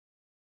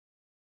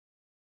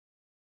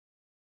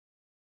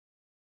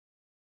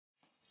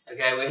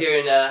Okay, we're here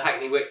in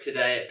Hackney Wick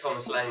today at Tom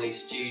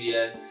Langley's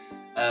studio,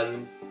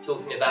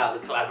 talking about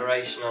the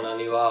collaboration on our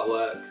new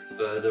artwork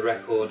for the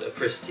record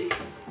Apricity.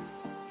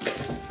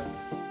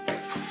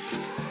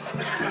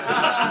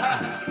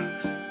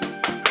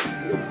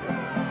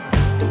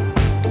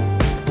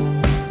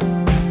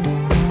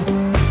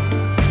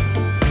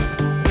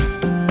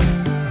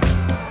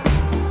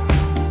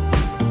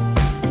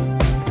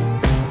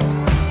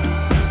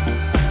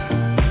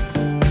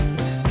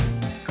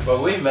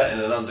 Well, we met in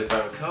an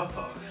underground car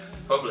park.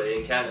 Probably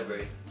in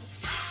Canterbury.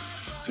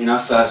 You know,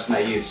 I first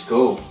met you at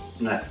school,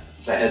 isn't it?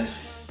 Syd?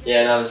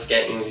 Yeah, and I was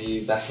skating with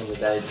you back in the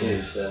day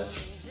too, so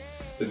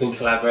we've been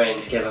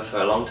collaborating together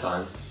for a long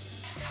time.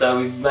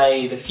 So we've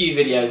made a few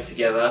videos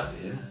together.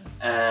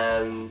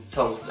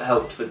 Tom's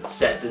helped with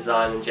set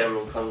design and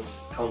general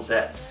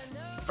concepts,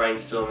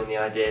 brainstorming the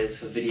ideas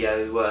for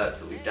video work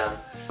that we've done.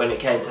 When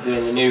it came to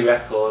doing the new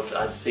record,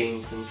 I'd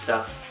seen some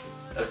stuff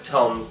of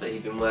Tom's that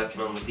he'd been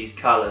working on with these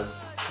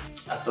colours.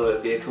 I thought it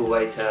would be a cool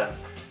way to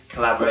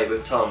collaborate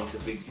with Tom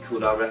because we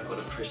called our record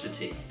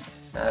Apricity.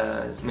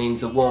 It means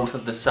the warmth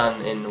of the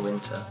sun in the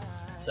winter.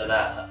 So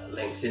that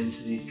links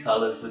into these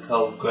colours, the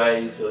cold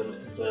greys and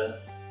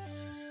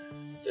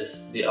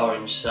just the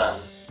orange sun.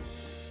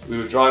 We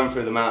were driving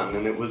through the mountain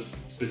and it was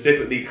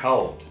specifically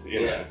cold,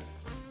 you know.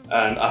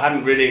 And I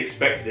hadn't really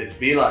expected it to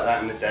be like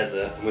that in the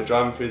desert. And we're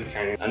driving through the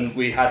canyon and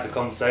we had the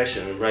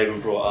conversation and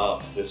Raven brought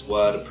up this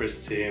word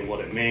apricity and what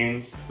it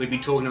means. We'd be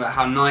talking about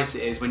how nice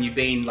it is when you've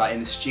been like in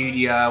the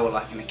studio or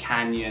like in a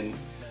canyon,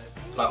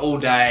 like all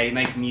day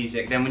making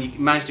music. Then when you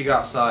manage to go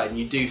outside and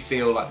you do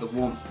feel like the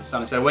warmth of the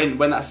sun. So when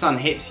that sun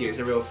hits you, it's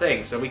a real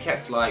thing. So we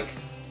kept like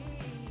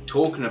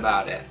talking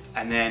about it.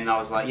 And then I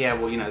was like, yeah,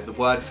 well, you know, the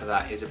word for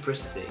that is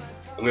apricity.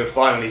 And we were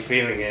finally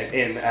feeling it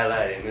in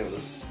LA and it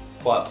was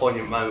quite a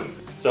poignant moment.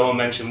 Someone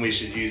mentioned we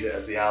should use it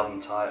as the album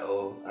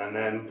title, and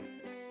then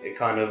it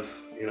kind of,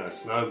 you know,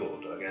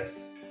 snowballed, I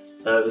guess.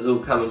 So it was all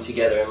coming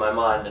together in my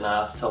mind, and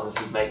I asked Tom if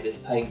he'd make this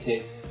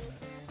painting.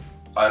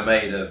 I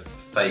made a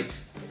fake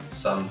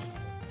sun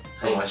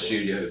from my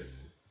studio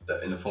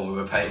in the form of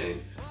a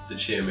painting to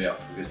cheer me up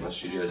because my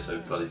studio is so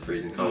bloody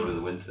freezing cold in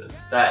the winter.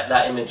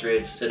 That imagery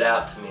had stood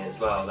out to me as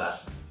well,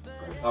 that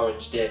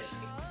orange disc.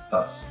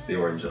 That's the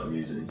orange that I'm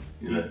using,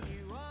 you know.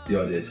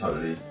 The idea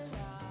totally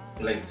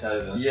linked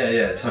over. Yeah,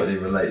 it totally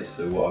relates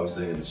to what I was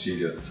doing in the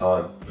studio at the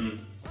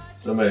time.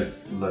 So it made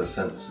a lot of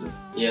sense to me.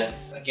 Yeah.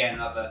 Again,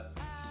 another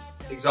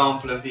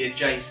example of the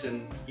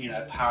adjacent, you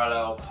know,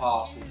 parallel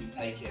path we've been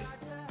taking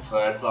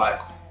for like,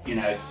 you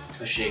know,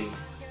 pushing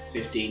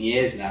 15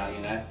 years now, you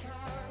know.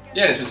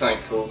 Yeah, it's been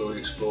something cool that we've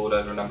explored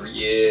over a number of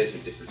years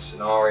in different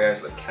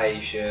scenarios,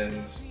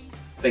 locations,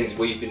 things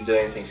we've been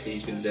doing, things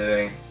he's been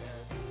doing.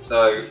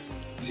 So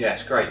yeah,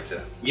 it's great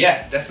to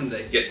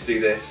definitely get to do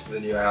this for the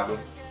new album.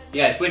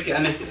 Yeah, it's wicked,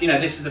 and this, you know,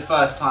 this is the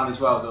first time as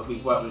well that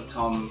we've worked with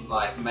Tom,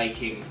 like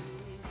making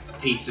a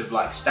piece of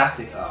like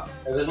static art.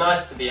 It was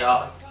nice to be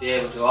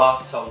able to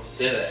ask Tom to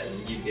do it,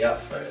 and you'd be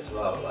up for it as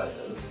well. Like,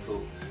 it was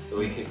cool that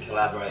we could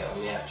collaborate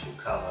on the actual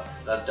cover.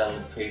 Because I've done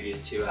the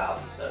previous 2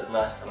 albums, so it was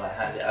nice to like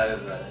hand it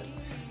over and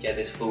get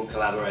this full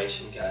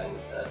collaboration going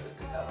with the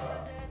cover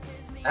art.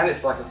 And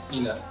it's like a,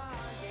 you know,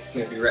 it's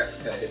going to be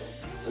replicated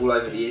all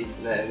over the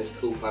internet in this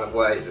cool kind of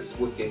way. It's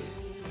wicked.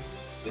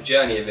 The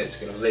journey of it's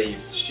going to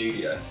leave the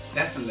studio.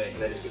 Definitely.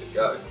 And then it's going to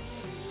go.